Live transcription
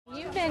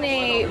been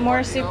a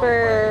mOre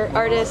sUper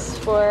artist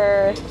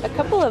for a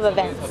couple of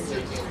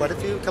events. Quite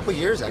a couple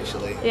years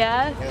actually.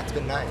 Yeah? Yeah, it's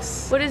been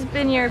nice. What has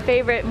been your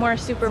favorite mOre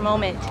sUper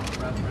moment?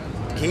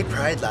 Gay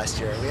Pride last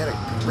year. We had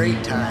a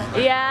great time.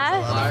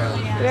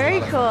 Yeah?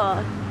 Very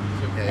cool.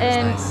 Yeah,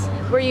 And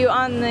nice. were you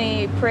on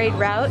the parade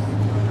route?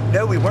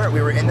 No, we weren't.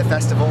 We were in the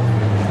festival.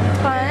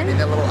 Fun? In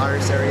the little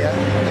artist area.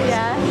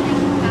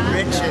 Yeah?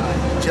 Rich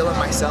and Jill and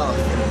myself.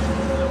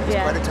 It was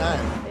quite a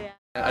time.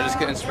 I just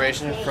get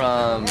inspiration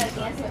from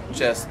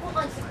just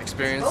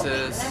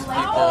experiences,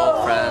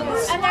 people,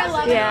 friends.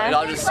 Yeah.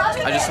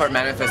 I just start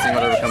manifesting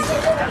whatever comes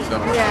up. So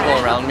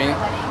people around me,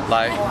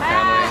 life,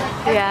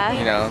 family,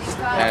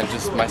 and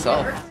just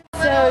myself.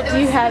 So do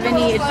you have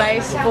any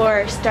advice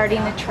for starting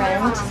a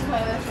trend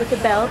with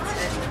a belt?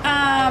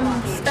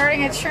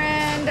 Starting a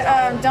trend,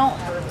 don't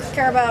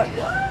care about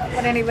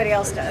what anybody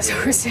else does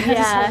or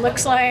says or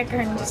looks like,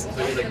 or just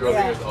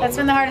that's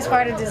been the hardest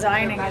part of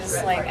designing,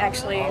 is like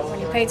actually when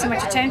you pay too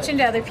much attention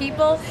to other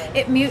people,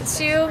 it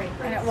mutes you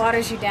and it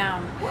waters you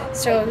down.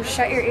 So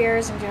shut your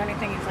ears and do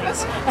anything you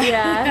please.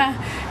 Yeah.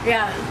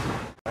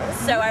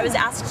 So I was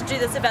asked to do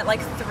this event like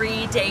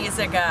 3 days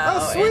ago.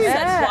 Oh, sweet. And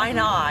said, why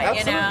not?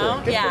 Absolutely. You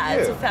know? Good Yeah, for you.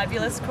 it's a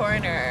fabulous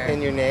corner.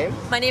 And your name?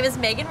 My name is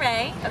Megan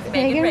Ray of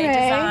Megan Ray.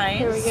 Designs.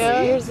 Here we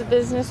go. Here's the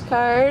business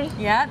card.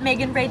 Yeah,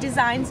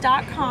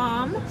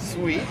 MeganRayDesigns.com.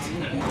 Sweet.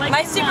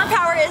 My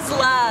superpower is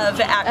love,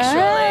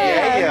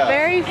 actually. Ah,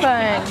 very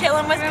fun. Kill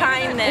 'em with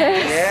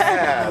kindness.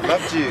 Yeah,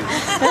 love juice.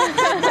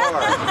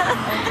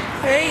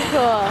 Very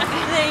cool.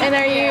 And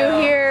are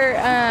you here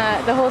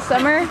the whole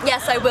summer?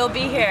 Yes, I will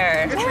be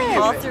here Good for you.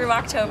 all through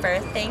October.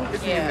 Thank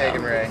Good for you. you,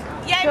 Megan Ray.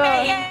 Yay, Cool.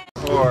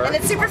 Megan! And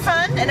it's super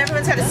fun, and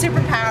everyone's got a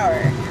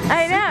superpower.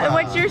 I know. And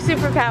what's your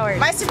superpower?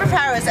 My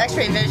superpower is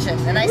X-ray vision,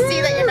 and I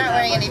see that you're not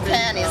wearing any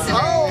panties today.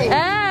 Oh.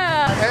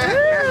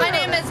 My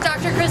name is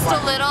Dr.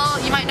 Crystal Little.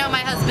 You might know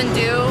my husband,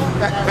 Do.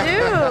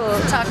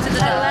 Talk to the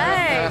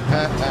dog.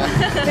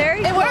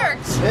 Very It cool.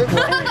 worked.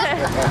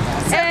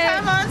 So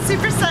come on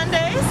Super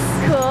Sundays.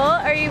 Cool.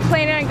 Are you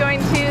planning on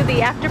going to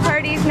the after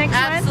parties next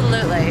month?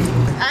 Absolutely.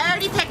 I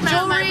already picked my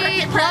Jewelry,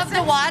 birthday love present.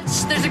 to watch.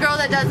 There's a girl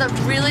that does a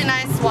really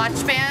nice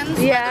watch bands.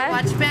 Yeah. Leather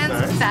watch bands.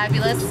 Nice.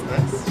 Fabulous.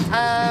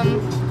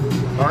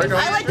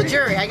 I like the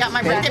jewelry. I got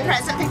my birthday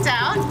present picked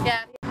out.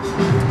 Yeah.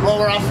 Well,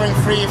 we're offering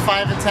free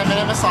 5 to 10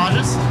 minute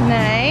massages.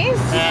 Nice.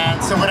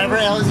 And so whatever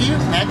ails you,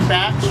 neck,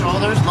 back,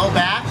 shoulders, low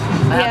back,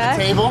 I have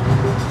the table.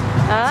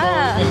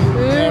 Ah. So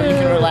you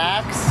can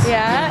relax,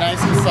 Yeah. get a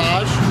nice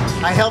massage.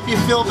 I help you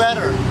feel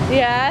better.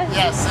 Yeah.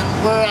 Yes,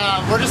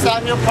 and we're just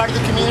out here, part of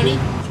the community.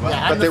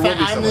 Yeah, I'm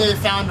the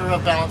founder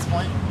of Balance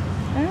Point.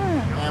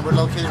 And we're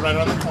located right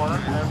around the corner,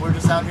 and we're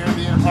just out here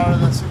being a part of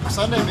the Super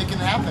Sunday, making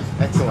it happen.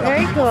 Excellent. Very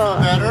People cool. feel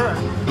better,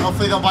 and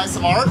hopefully they'll buy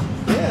some art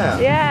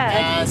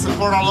Yeah. and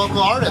support our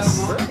local artists.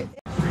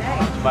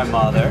 My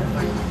mother.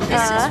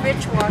 This is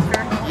Rich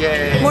Walker.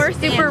 Yay. More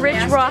super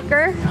rich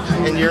rocker.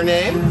 And your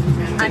name?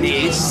 I'm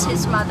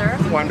his mother.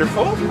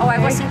 Wonderful. Oh, I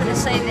wasn't going to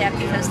say that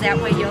because that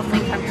way you'll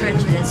think I'm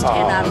prejudiced,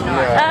 and I'm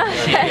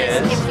not.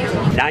 Yeah. If you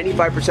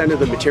 95% of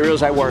the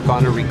materials I work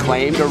on are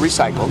reclaimed or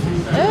recycled.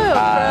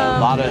 A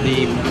lot of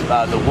the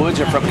woods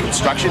are from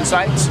construction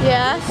sites,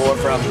 or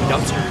from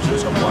dumpsters and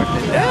so forth.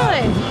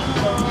 And,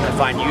 I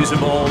find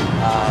usable,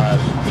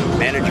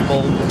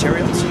 manageable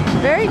materials.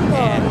 Very cool.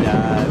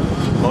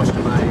 And most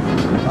of my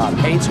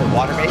paints are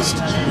water-based,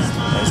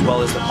 as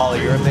well as the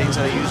polyurethanes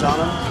that I use on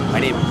them. My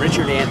name is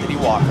Richard Anthony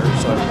Walker,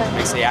 so it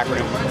makes the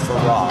acronym for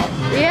RAW.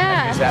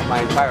 Yeah. I've used that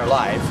my entire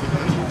life.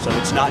 So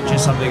it's not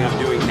just something I'm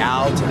doing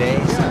now, today,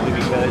 simply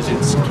because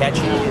it's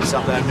catchy. It's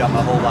something I've done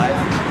my whole life.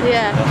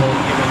 Yeah. The whole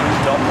Give a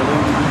Don't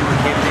Balloon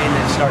campaign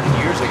that started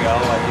years ago,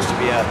 I used to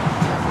be a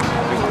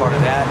big part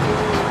of that.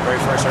 Very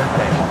first Earth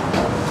Day.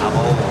 I'm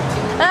old.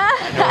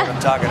 I know what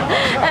I'm talking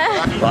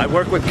about. Well, I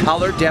work with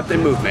color, depth,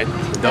 and movement.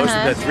 Those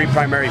are the 3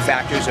 primary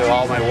factors of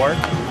all my work.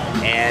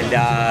 And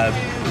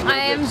I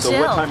am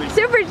Jill.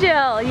 Super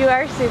Jill, you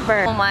are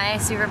super. My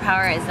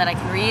superpower is that I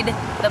can read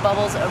the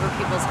bubbles over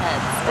people's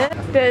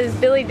heads. Does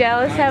Billy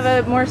Dallas have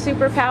a more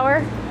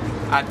superpower?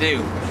 I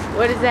do.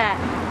 What is that?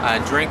 I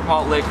drink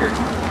malt liquor.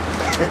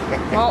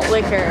 Malt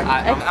liquor.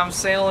 I'm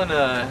selling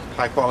a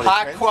High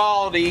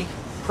quality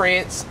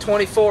prints,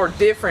 24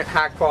 different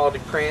high quality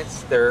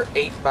prints. They're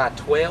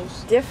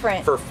 8x12s.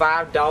 Different. For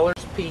 $5 a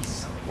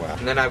piece. Wow.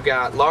 And then I've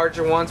got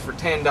larger ones for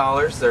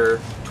 $10. They're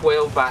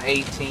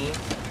 12x18.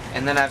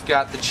 And then I've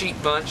got the cheap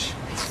bunch.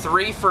 It's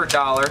 3 for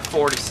 $1,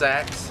 40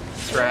 sacks.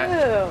 That's right.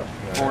 Ooh.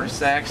 40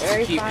 sacks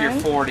to keep your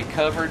 40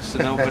 covered so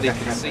nobody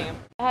can see them.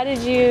 How did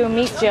you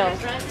meet Jill?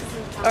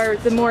 Or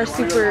the mOre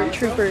Super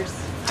Troopers?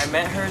 I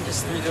met her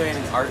just through doing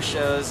art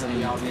shows, and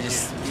we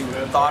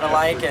thought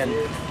alike, and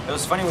it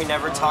was funny, we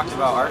never talked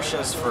about art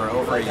shows for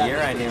over a year.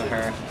 I knew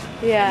her.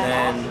 Yeah.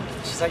 And then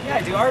she's like, yeah,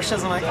 I do art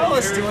shows. I'm like, oh,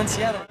 let's do one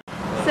together.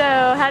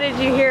 So how did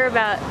you hear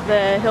about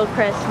the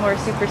Hillcrest mOre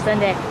Super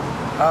Sunday?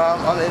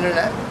 On the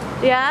internet.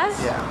 Yeah?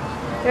 Yeah.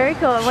 Very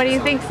cool. What do you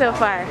think so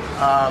far?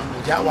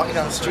 Yeah, walking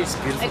down the street, it's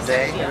a beautiful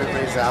day.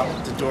 Everybody's out.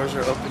 The doors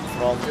are open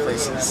from all the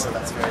places, so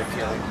that's very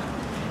appealing.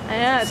 I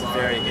know. It's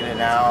very in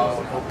and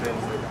out, open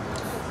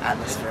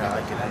atmosphere.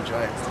 I like it. I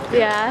enjoy it.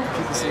 Yeah.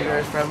 People seem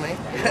very friendly.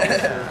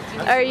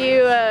 Are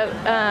you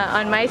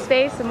on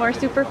MySpace, a more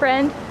super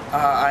friend?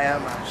 I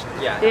am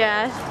actually.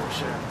 Yeah. For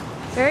sure.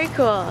 Very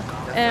cool.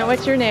 And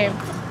what's your name?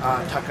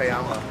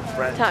 Takayama.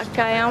 Brent.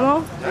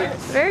 Takayama?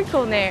 Very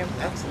cool name.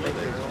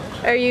 Absolutely.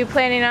 Are you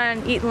planning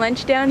on eating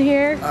lunch down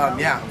here?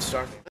 Yeah, I'm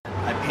starving.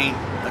 I paint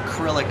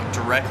acrylic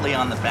directly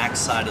on the back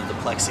side of the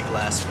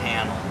plexiglass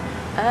panel.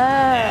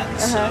 And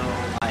so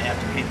I have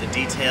to paint the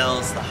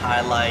details, the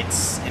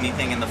highlights,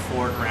 anything in the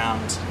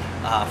foreground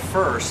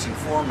first and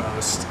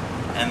foremost,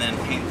 and then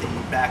paint the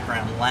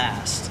background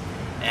last.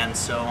 And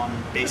so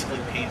I'm basically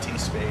painting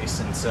space,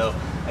 and so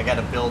I got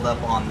to build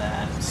up on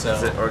that. So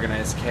is it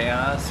organized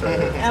chaos? Or?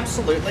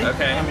 Absolutely.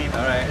 Okay. I mean,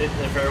 all right. It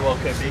very well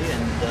could be,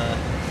 and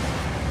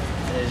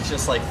it's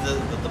just like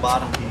the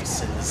bottom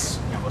piece is,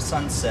 you know, a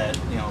sunset,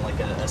 you know, like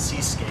a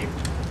seascape,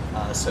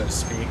 so to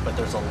speak. But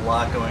there's a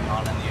lot going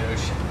on in the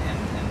ocean, and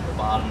the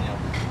bottom,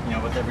 you know,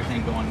 with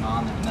everything going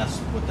on there, and that's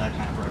what that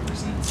kind of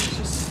represents. It's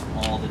just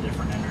all the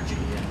different energy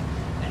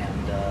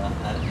and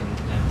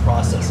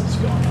processes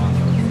going on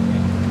there.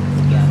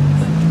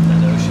 That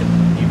ocean,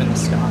 even the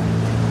sky.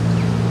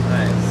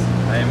 Nice.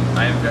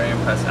 I am very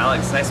impressed.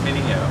 Alex, nice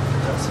meeting you.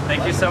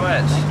 Thank you so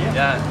much. Thank you.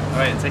 Yeah. All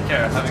right. Take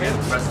care. Have a good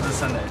rest of the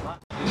Sunday.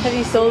 have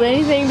you sold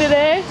anything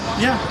today?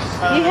 Yeah.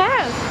 You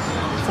have?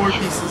 4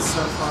 pieces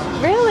so far.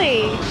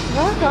 Really?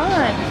 Rock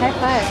on. High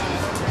five.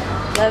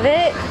 Love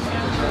it.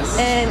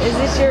 And is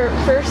this your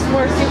first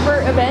More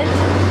Super event?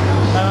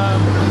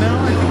 No,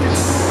 I think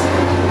it's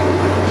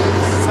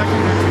second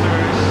or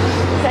third.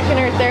 Second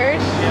or third?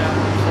 Yeah,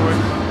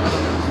 fourth.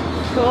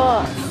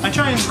 Cool. I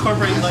try and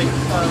incorporate like I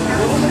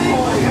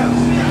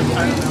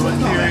don't know, a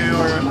theory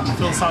or a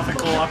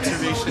philosophical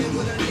observation in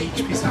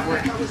each piece of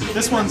work.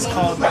 This one's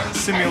called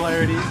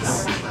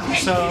Similarities,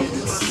 so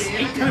it's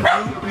kind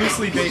of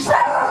loosely based on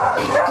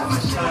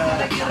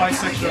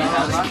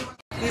bisexuality.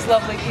 These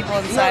lovely people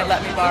inside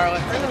let me borrow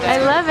it for the day. I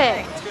love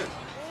it.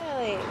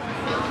 Really.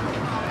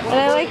 And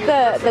I like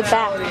the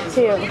back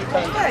too.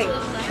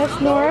 That's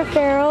Nora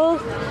Farrell.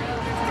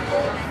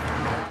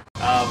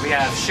 We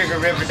have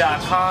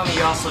sugarriver.com.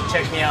 You also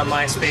check me out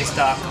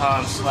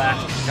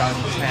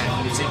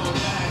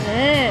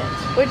myspace.com/JohnnyTrentMusic.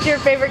 What's your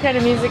favorite kind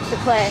of music to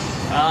play?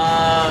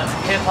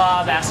 Hip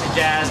hop, acid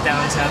jazz,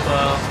 down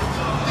tempo,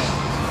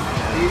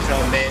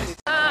 drum and bass.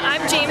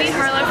 I'm Jamie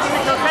Harlow from the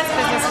Hillcrest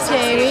Business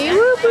Jamie, Association.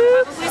 whoop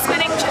whoop. I'm probably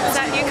spitting chips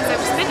at you because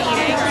I've just been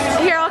eating.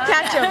 Here, I'll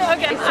catch them.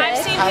 Okay. I've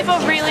seen people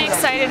really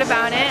excited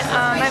about it.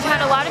 I've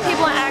had a lot of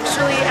people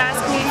actually ask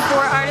me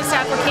for artist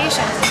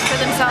applications for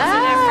themselves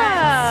and their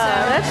friends.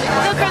 So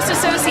the Hillcrest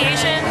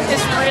Association is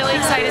really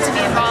excited to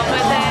be involved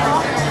with it.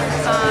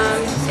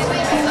 I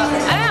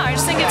don't know, I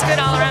just think it's good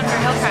all around for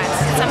Hillcrest.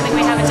 It's something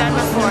we haven't done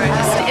before.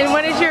 And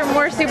what is your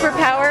more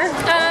superpower?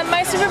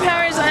 My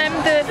superpower is I'm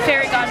the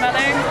fairy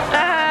godmother.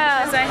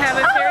 Because I have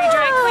a fairy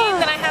drag queen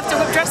that I have to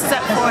whip dresses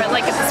up for,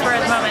 like at the spur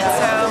of the moment.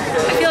 So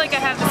I feel like I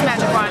have this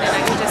magic wand and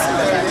I can just